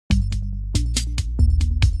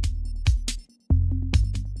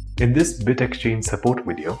In this BitExchange support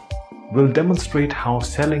video, we'll demonstrate how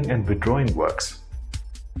selling and withdrawing works.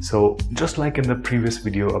 So just like in the previous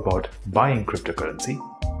video about buying cryptocurrency,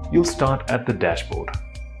 you'll start at the dashboard.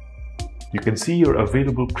 You can see your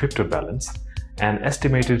available crypto balance and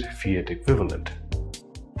estimated fiat equivalent.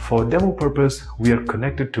 For demo purpose, we are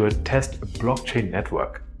connected to a test blockchain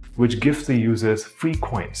network, which gives the users free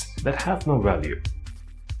coins that have no value.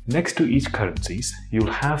 Next to each currencies,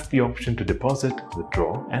 you'll have the option to deposit,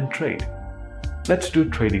 withdraw, and trade. Let's do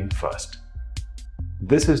trading first.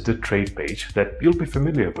 This is the trade page that you'll be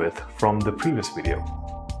familiar with from the previous video,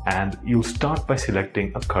 and you'll start by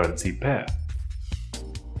selecting a currency pair.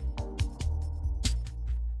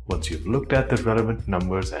 Once you've looked at the relevant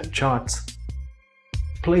numbers and charts,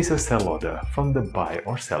 place a sell order from the buy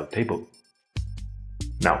or sell table.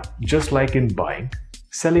 Now, just like in buying,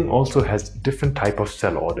 selling also has different type of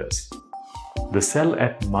sell orders. The sell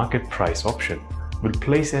at market price option will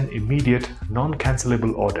place an immediate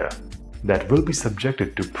non-cancelable order that will be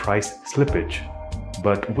subjected to price slippage,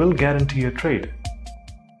 but will guarantee a trade.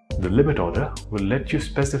 The limit order will let you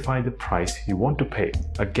specify the price you want to pay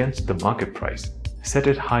against the market price, set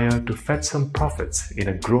it higher to fetch some profits in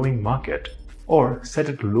a growing market, or set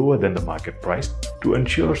it lower than the market price to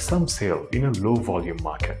ensure some sale in a low volume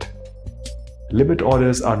market. Limit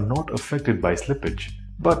orders are not affected by slippage,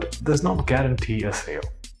 but does not guarantee a sale.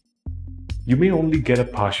 You may only get a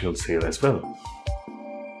partial sale as well.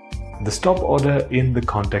 The stop order in the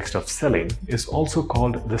context of selling is also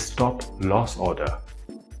called the stop loss order,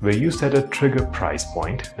 where you set a trigger price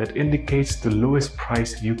point that indicates the lowest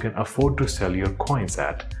price you can afford to sell your coins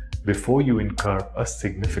at before you incur a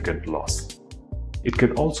significant loss. It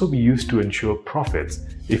can also be used to ensure profits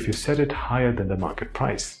if you set it higher than the market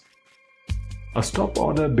price. A stop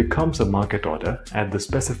order becomes a market order at the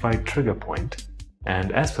specified trigger point,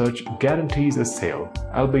 and as such guarantees a sale,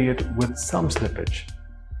 albeit with some slippage.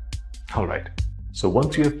 Alright, so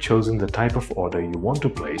once you have chosen the type of order you want to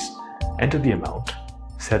place, enter the amount,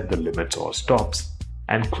 set the limits or stops,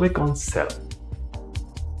 and click on Sell.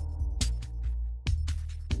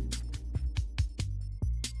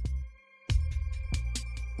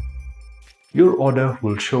 Your order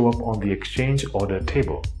will show up on the exchange order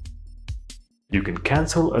table. You can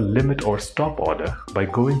cancel a limit or stop order by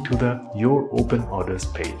going to the Your Open Orders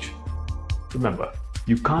page. Remember,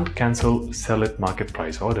 you can't cancel sell at market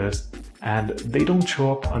price orders, and they don't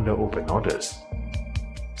show up under open orders.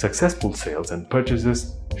 Successful sales and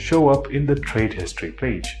purchases show up in the trade history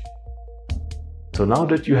page. So now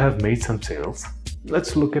that you have made some sales,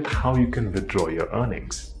 let's look at how you can withdraw your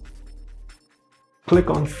earnings. Click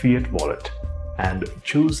on Fiat Wallet and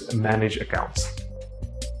choose Manage Accounts.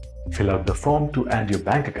 Fill out the form to add your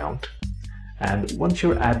bank account, and once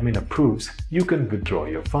your admin approves, you can withdraw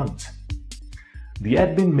your funds. The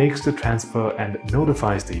admin makes the transfer and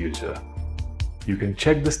notifies the user. You can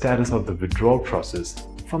check the status of the withdrawal process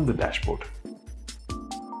from the dashboard.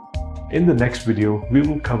 In the next video, we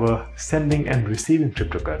will cover sending and receiving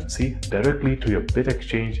cryptocurrency directly to your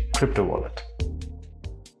BitExchange crypto wallet.